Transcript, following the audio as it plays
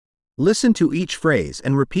Listen to each phrase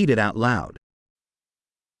and repeat it out loud.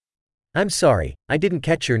 I'm sorry, I didn't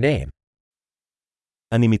catch your name.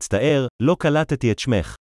 אני מצטער, לא קלטתי את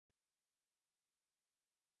שמך.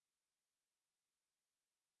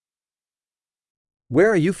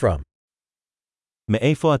 Where are you from?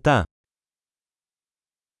 מאיפה אתה?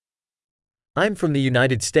 I'm from the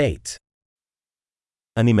United States.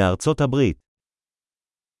 אני מארצות הברית.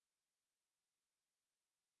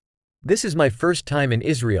 This is my first time in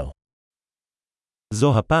Israel. זו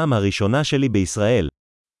הפעם הראשונה שלי בישראל.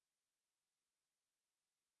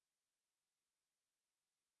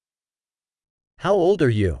 How old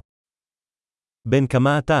are you? בן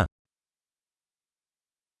כמה אתה?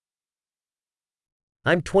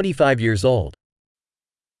 I'm 25 years old.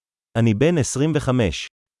 אני בן 25.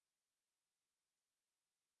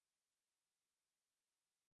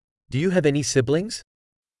 Do you have any siblings?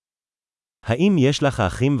 האם יש לך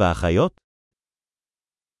אחים ואחיות?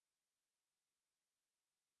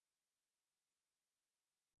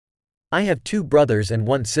 I have 2 brothers and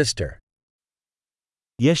 1 sister.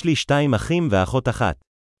 יש לי 2 אחים ואחות אחת.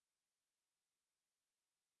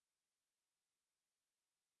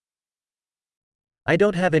 I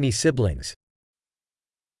don't have any siblings.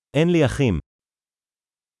 אין לי אחים.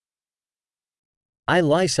 I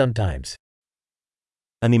lie sometimes.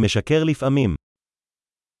 אני משקר לפעמים.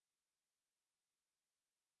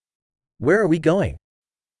 Where are we going?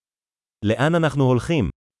 לאן אנחנו הולכים?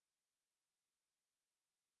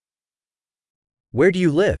 Where do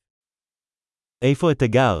you live? איפה אתה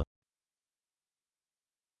גר?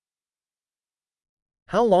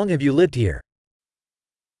 How long have you lived here?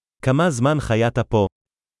 כמה זמן חיית פה?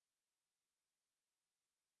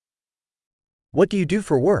 What do you do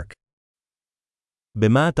for work?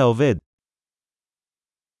 במה אתה עובד?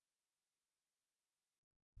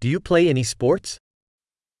 Do you play any sports?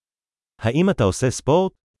 האם אתה עושה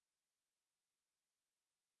ספורט?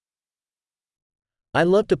 I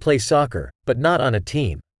love to play soccer, but not on a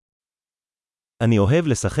team. אני אוהב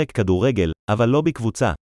לשחק כדורגל, אבל לא בקבוצה.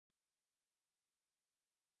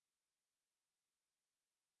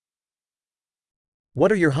 What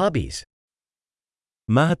are your hobbies?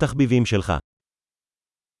 מה התחביבים שלך?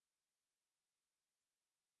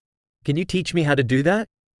 Can you teach me how to do that?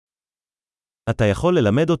 אתה יכול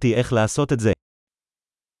ללמד אותי איך לעשות את זה.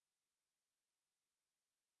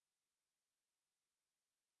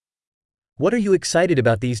 What are you excited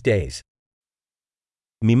about these days?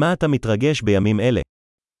 ממה אתה מתרגש בימים אלה?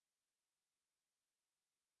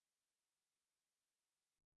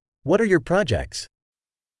 What are your projects?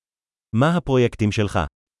 מה הפרויקטים שלך?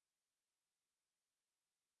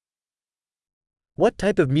 What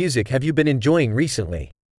type of music have you been enjoying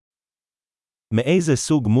recently? מאיזה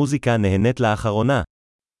סוג מוזיקה נהנית לאחרונה?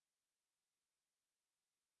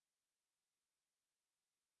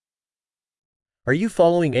 Are you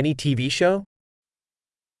following any TV show?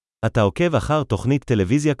 אתה עוקב אחר תוכנית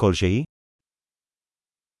טלוויזיה כלשהי?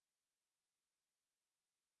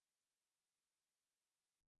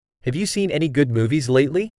 Have you seen any good movies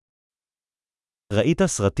lately? ראית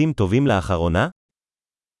סרטים טובים לאחרונה?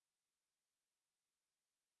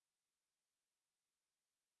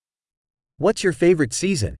 What's your favorite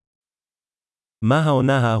season? מה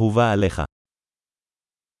העונה האהובה עליך?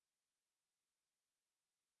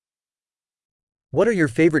 What are your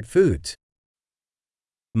favorite foods?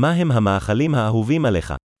 מה הם המאכלים האהובים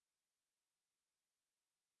עליך?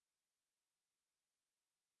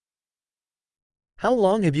 How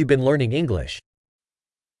long have you been learning English?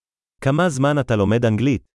 כמה זמן אתה לומד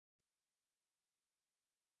אנגלית?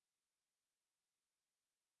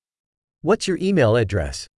 What's your email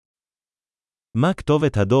address? מה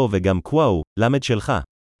כתובת הדו וגם קוואו, למד שלך?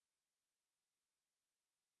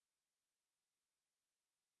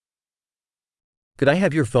 Could I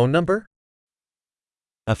have your phone number?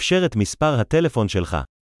 אפשר את מספר הטלפון שלך.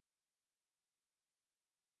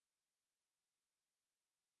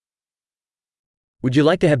 Would you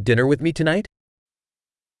like to have dinner with me tonight?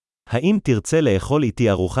 האם תרצה לאכול איתי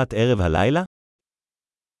ארוחת ערב הלילה?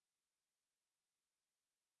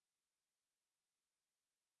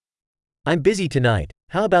 I'm busy tonight.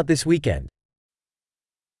 How about this weekend?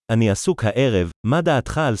 אני עסוק הערב, מה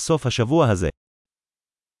דעתך על סוף השבוע הזה?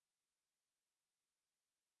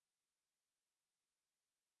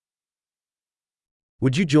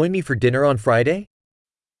 Would you join me for dinner on Friday?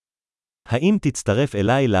 האם תצטרף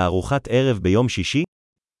אליי לארוחת ערב ביום שישי?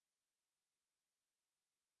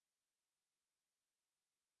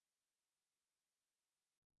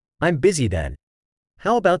 I'm busy then.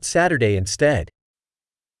 How about Saturday instead?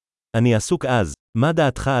 אני עסוק אז, מה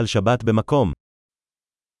דעתך על שבת במקום?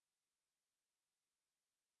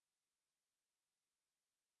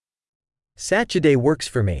 Saturday works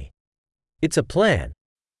for me. It's a plan.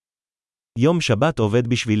 יום שבת עובד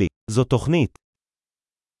בשבילי. זו תוכנית.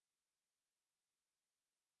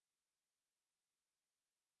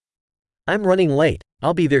 I'm running late.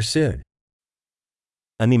 I'll be there soon.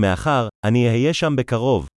 אני מאחר, אני אהיה שם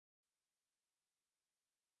בקרוב.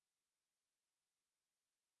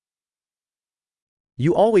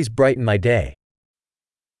 You always brighten my day.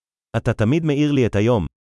 אתה תמיד מאיר לי את היום.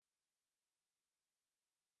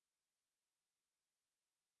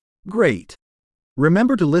 Great!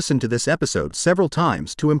 Remember to listen to this episode several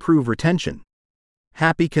times to improve retention.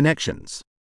 Happy connections!